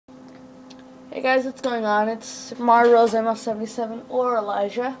Hey guys, what's going on? It's Marrose ML77 or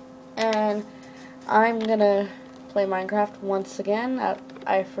Elijah, and I'm gonna play Minecraft once again.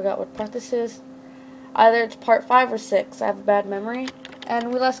 I forgot what part this is. Either it's part 5 or 6. I have a bad memory.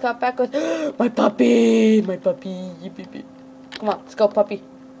 And we last got back with my puppy! My puppy! Come on, let's go, puppy.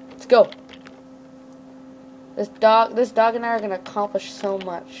 Let's go. This dog and I are gonna accomplish so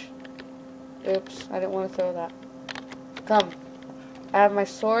much. Oops, I didn't want to throw that. Come. I have my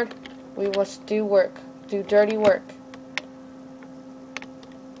sword. We must do work. Do dirty work.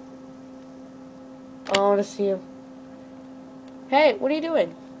 Oh, I want to see you. Hey, what are you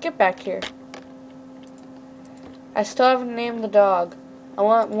doing? Get back here. I still haven't named the dog. I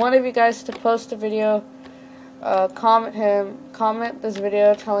want one of you guys to post a video, comment this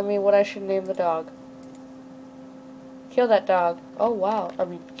video telling me what I should name the dog. Kill that dog. Oh, wow.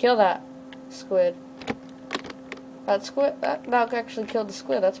 Kill that squid. That dog actually killed the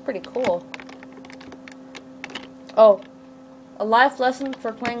squid. That's pretty cool. Oh, a life lesson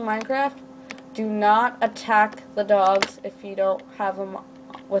for playing Minecraft: do not attack the dogs if you don't have them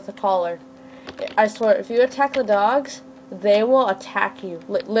with a collar. I swear, if you attack the dogs, they will attack you.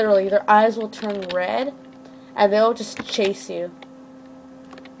 Literally, their eyes will turn red, and they'll just chase you.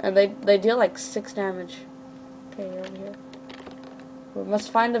 And they deal like 6 damage. Okay, you're over here. We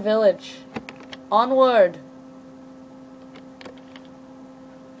must find a village. Onward!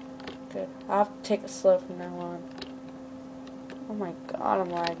 Good. I'll have to take it slow from now on. Oh my god, I'm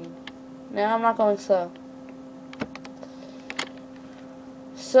lagging. Now I'm not going slow.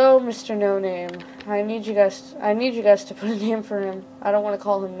 So, Mr. No Name, I need you guys to put a name for him. I don't want to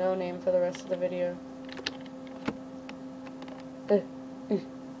call him No Name for the rest of the video.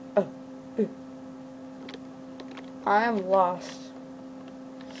 I am lost.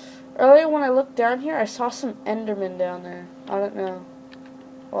 Earlier when I looked down here, I saw some Endermen down there. I don't know.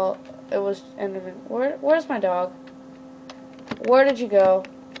 Well, it was Enderman. Where's my dog? Where did you go?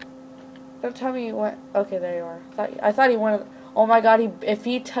 Don't tell me you went. Okay, there you are. I thought he went. Oh my god! If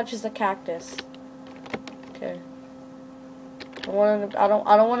he touches the cactus. Okay. I don't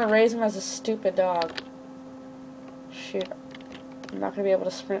want to raise him as a stupid dog. Shoot. I'm not gonna be able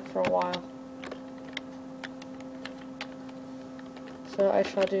to sprint for a while. So I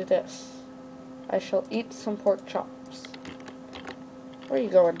shall do this. I shall eat some pork chops. Where are you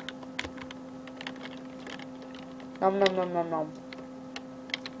going? Nom nom nom nom nom.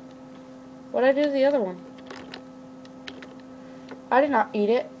 What did I do to the other one? I did not eat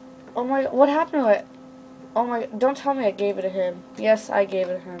it. Oh my, what happened to it? Oh my, don't tell me I gave it to him. Yes, I gave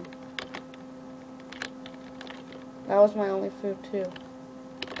it to him. That was my only food too.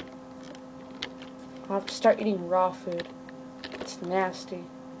 I'll have to start eating raw food. It's nasty.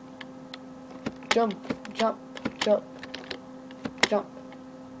 Jump, jump, jump, jump,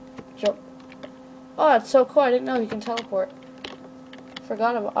 jump. Oh, that's so cool. I didn't know he can teleport.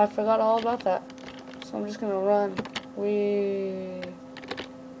 I forgot all about that. So I'm just gonna run. Running.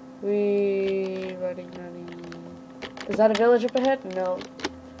 Is that a village up ahead? No.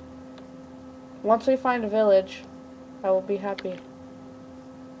 Once we find a village, I will be happy.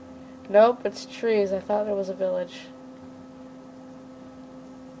 Nope, it's trees. I thought it was a village.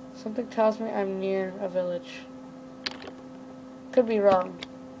 Something tells me I'm near a village. Could be wrong.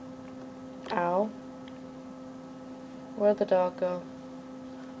 Ow. Where'd the dog go?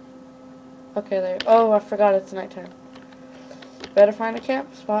 Okay, there. Oh, I forgot it's nighttime. Better find a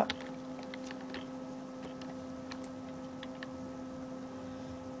camp spot.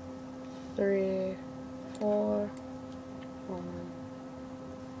 Three, 4, 1.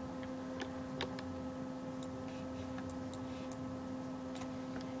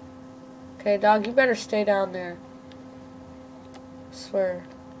 Okay, dog, you better stay down there. I swear.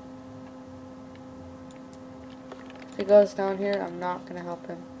 If he goes down here, I'm not gonna help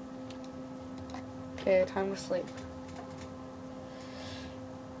him. Okay, time to sleep.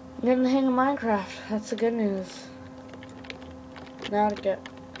 I'm getting the hang of Minecraft. That's the good news. Now to get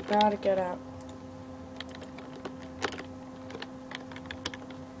out.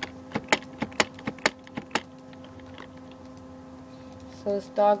 So this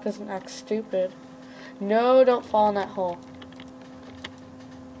dog doesn't act stupid. No, don't fall in that hole.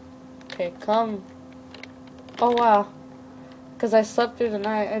 Okay, come. Oh wow. Because I slept through the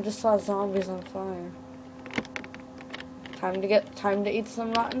night, I just saw zombies on fire. Time to eat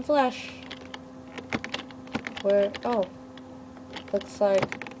some rotten flesh. Where? Oh. Looks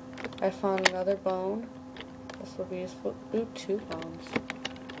like I found another bone. This will be useful. Ooh, 2 bones.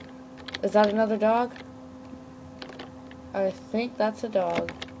 Is that another dog? I think that's a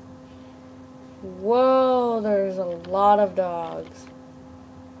dog. Whoa, there's a lot of dogs.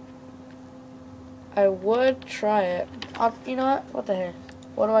 I would try it. You know what? What the heck?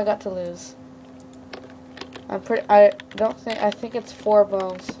 What do I got to lose? I think it's 4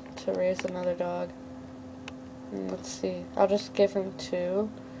 bones to raise another dog. Let's see. I'll just give him 2.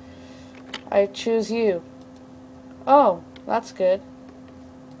 I choose you. Oh, that's good.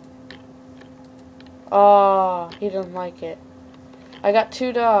 Oh, he didn't like it. I got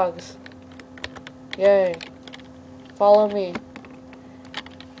 2 dogs. Yay. Follow me.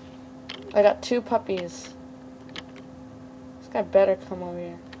 I got 2 puppies. This guy better come over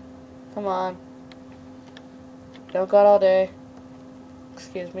here. Come on. Don't go out all day.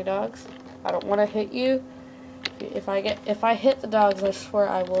 Excuse me, dogs. I don't want to hit you. If I hit the dogs, I swear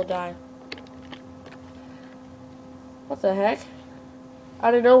I will die. What the heck?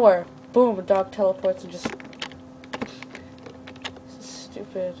 Out of nowhere. Boom, a dog teleports and just... This is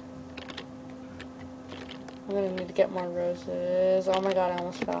stupid. I'm gonna need to get more roses. Oh my god, I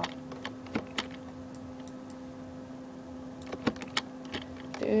almost fell.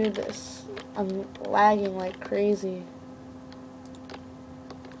 Dude, I'm lagging like crazy.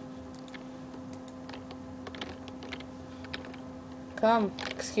 Come,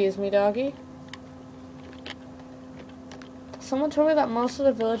 excuse me, doggy. Someone told me that most of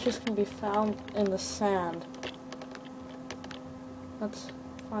the villages can be found in the sand. Let's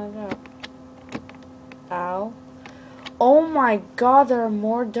find out. Ow. Oh my god, there are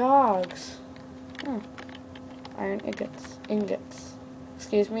more dogs. Iron ingots.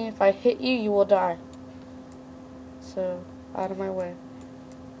 Excuse me, if I hit you, you will die. So, out of my way.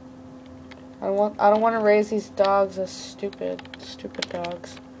 I don't want to raise these dogs as stupid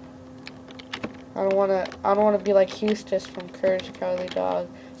dogs. I don't want to be like Eustace from Courage the Cowardly Dog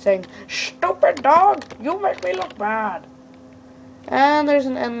saying, "Stupid dog, you make me look bad." And there's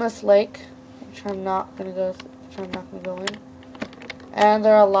an endless lake, which I'm not gonna go in. And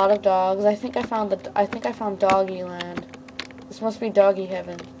there are a lot of dogs. I think I found Doggy Land. This must be doggy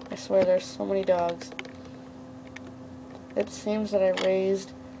heaven. I swear there's so many dogs. It seems that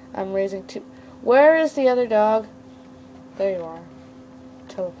I'm raising 2. Where is the other dog? There you are.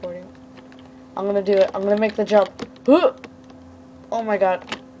 Teleporting. I'm gonna do it. I'm gonna make the jump. Oh my god.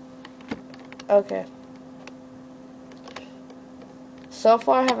 Okay. So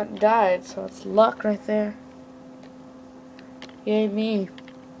far I haven't died, so it's luck right there. Yay me.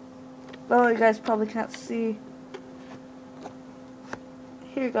 Oh, you guys probably can't see.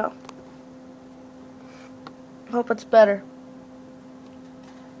 Here you go. Hope it's better.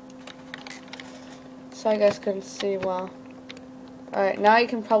 So you guys couldn't see well. Alright, now you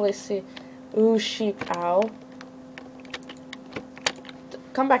can probably see. Ooh, sheep. Ow.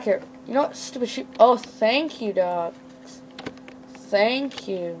 Come back here. You know what, stupid sheep? Oh, thank you, dogs. Thank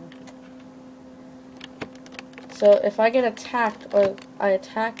you. So if I get attacked or I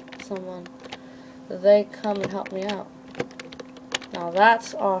attack someone, they come and help me out. Now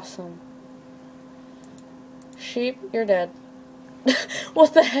that's awesome. Sheep, you're dead.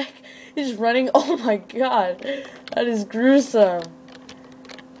 What the heck? He's running. Oh my god. That is gruesome.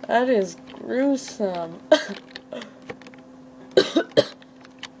 That is gruesome.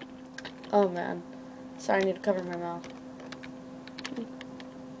 Oh man. Sorry, I need to cover my mouth.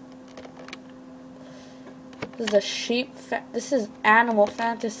 This is a sheep. This is Animal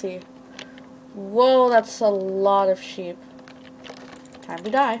Fantasy. Whoa, that's a lot of sheep. Time to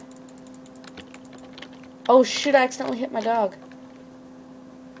die. Oh shoot, I accidentally hit my dog.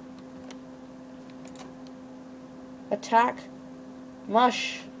 Attack.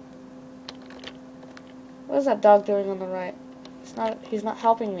 Mush. What is that dog doing on the right? He's not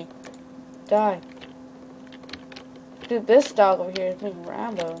helping me. Die. Dude, this dog over here is being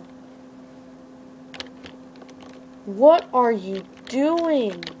Rambo. What are you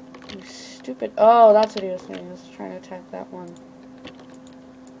doing? You stupid. Oh, that's what he was saying. He was trying to attack that one.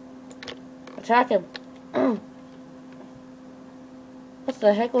 Attack him. What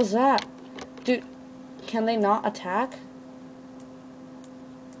the heck was that? Dude, can they not attack?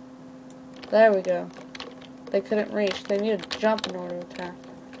 There we go. They couldn't reach. They needed to jump in order to attack.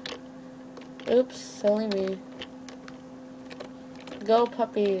 Oops, silly me. Go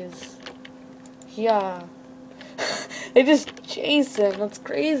puppies. Yeah. They just chase him. That's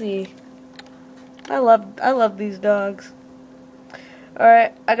crazy. I love these dogs.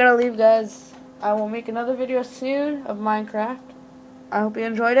 Alright, I gotta leave, guys. I will make another video soon of Minecraft. I hope you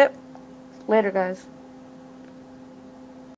enjoyed it. Later, guys.